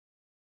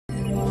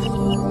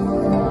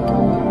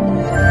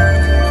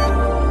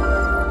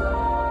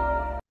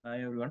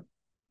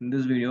In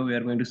this video, we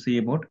are going to see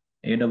about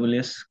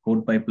AWS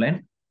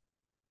CodePipeline.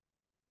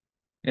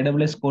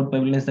 AWS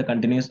CodePipeline is the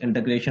continuous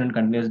integration and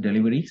continuous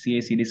delivery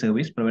CI/CD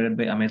service provided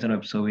by Amazon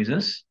Web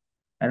Services.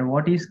 And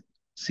what is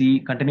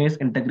continuous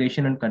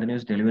integration and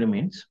continuous delivery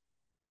means?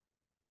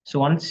 So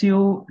once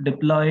you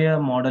deploy a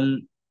model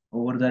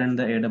over there in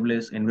the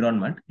AWS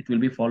environment, it will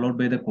be followed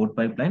by the code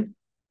pipeline.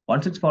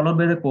 Once it's followed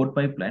by the code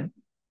pipeline,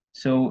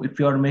 so if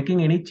you are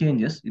making any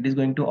changes, it is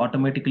going to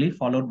automatically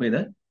followed by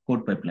the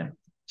code pipeline.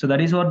 So that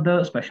is what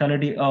the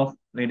specialty of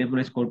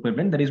AWS code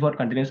pipeline. That is what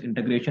continuous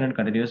integration and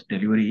continuous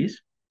delivery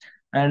is.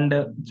 And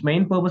its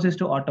main purpose is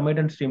to automate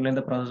and streamline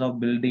the process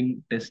of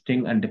building,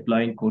 testing, and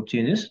deploying code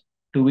changes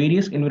to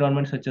various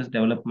environments such as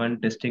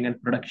development, testing,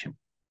 and production.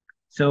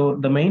 So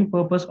the main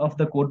purpose of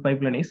the code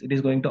pipeline is it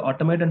is going to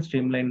automate and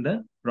streamline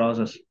the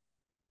process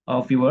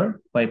of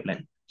your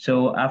pipeline.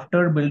 So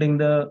after building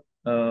the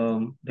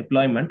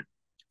deployment,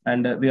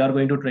 and we are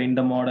going to train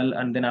the model,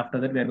 and then after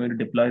that we are going to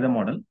deploy the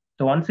model.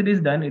 So once it is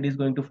done, it is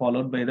going to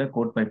followed by the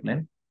code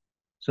pipeline.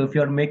 So if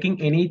you are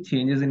making any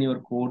changes in your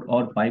code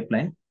or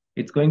pipeline,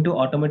 it's going to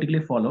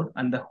automatically follow,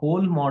 and the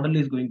whole model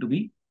is going to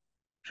be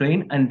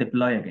trained and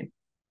deploy again.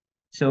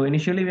 So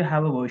initially we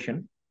have a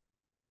version.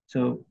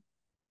 So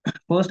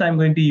first I'm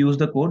going to use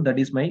the code that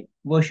is my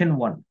version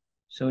 1.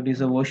 So it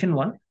is a version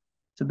 1.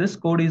 So this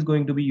code is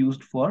going to be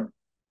used for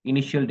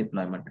initial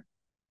deployment.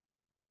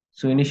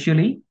 So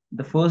initially,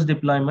 the first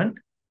deployment,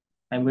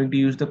 I'm going to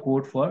use the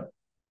code for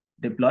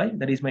deploy.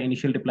 That is my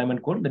initial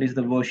deployment code. That is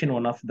the version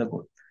 1 of the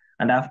code.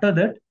 And after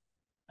that,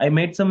 I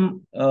made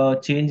some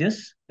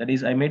changes. That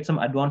is, I made some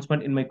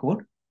advancement in my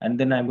code. And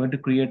then I'm going to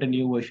create a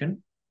new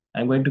version.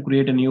 I'm going to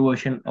create a new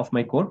version of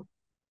my code.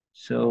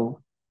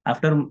 So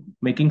after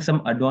making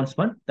some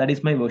advancement, that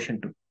is my version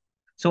 2.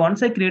 So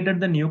once I created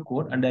the new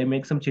code and I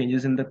make some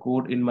changes in the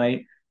code in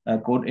my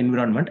code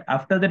environment,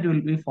 after that it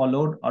will be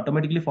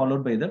automatically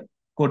followed by the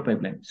code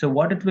pipeline. So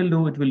what it will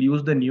do, it will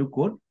use the new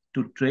code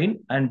to train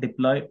and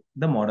deploy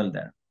the model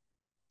there.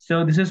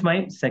 So this is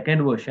my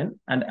second version.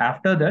 And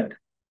after that,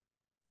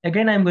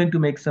 again, I'm going to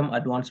make some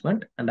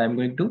advancement and I'm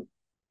going to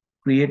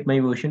create my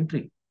version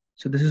 3.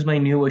 So this is my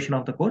new version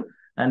of the code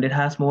and it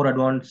has more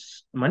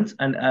advancements.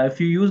 And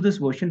if you use this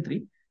version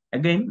 3,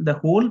 again, the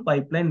whole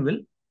pipeline will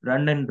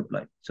run and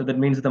deploy. So that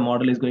means the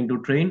model is going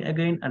to train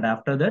again. And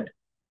after that,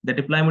 the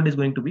deployment is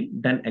going to be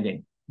done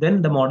again.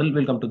 Then the model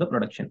will come to the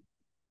production.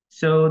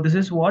 So this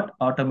is what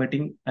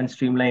automating and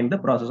streamline the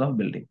process of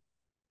building.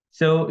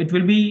 So it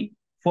will be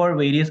for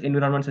various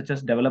environments such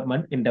as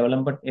development. In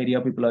development area,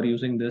 people are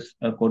using this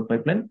code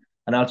pipeline,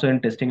 and also in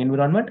testing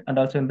environment and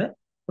also in the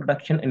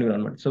production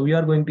environment. So we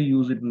are going to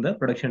use it in the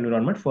production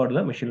environment for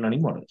the machine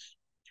learning models.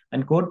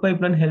 And code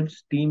pipeline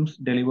helps teams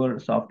deliver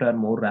software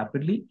more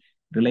rapidly,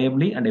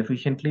 reliably, and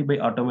efficiently by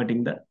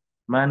automating the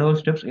manual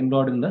steps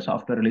involved in the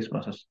software release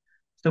process.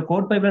 So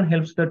code pipeline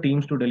helps the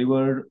teams to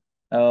deliver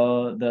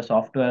the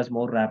softwares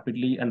more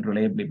rapidly and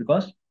reliably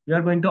because we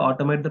are going to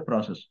automate the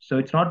process. So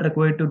it's not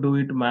required to do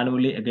it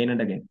manually again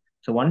and again.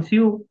 So once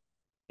you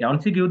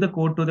give the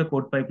code to the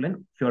code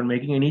pipeline, if you are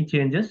making any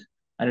changes,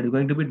 and it's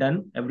going to be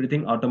done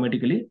everything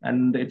automatically,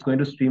 and it's going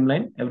to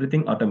streamline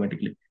everything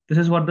automatically. This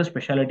is what the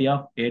specialty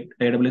of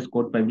AWS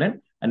code pipeline,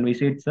 and we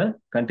say it's a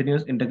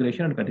continuous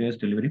integration and continuous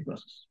delivery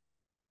process.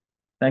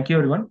 Thank you,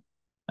 everyone.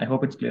 I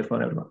hope it's clear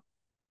for everyone.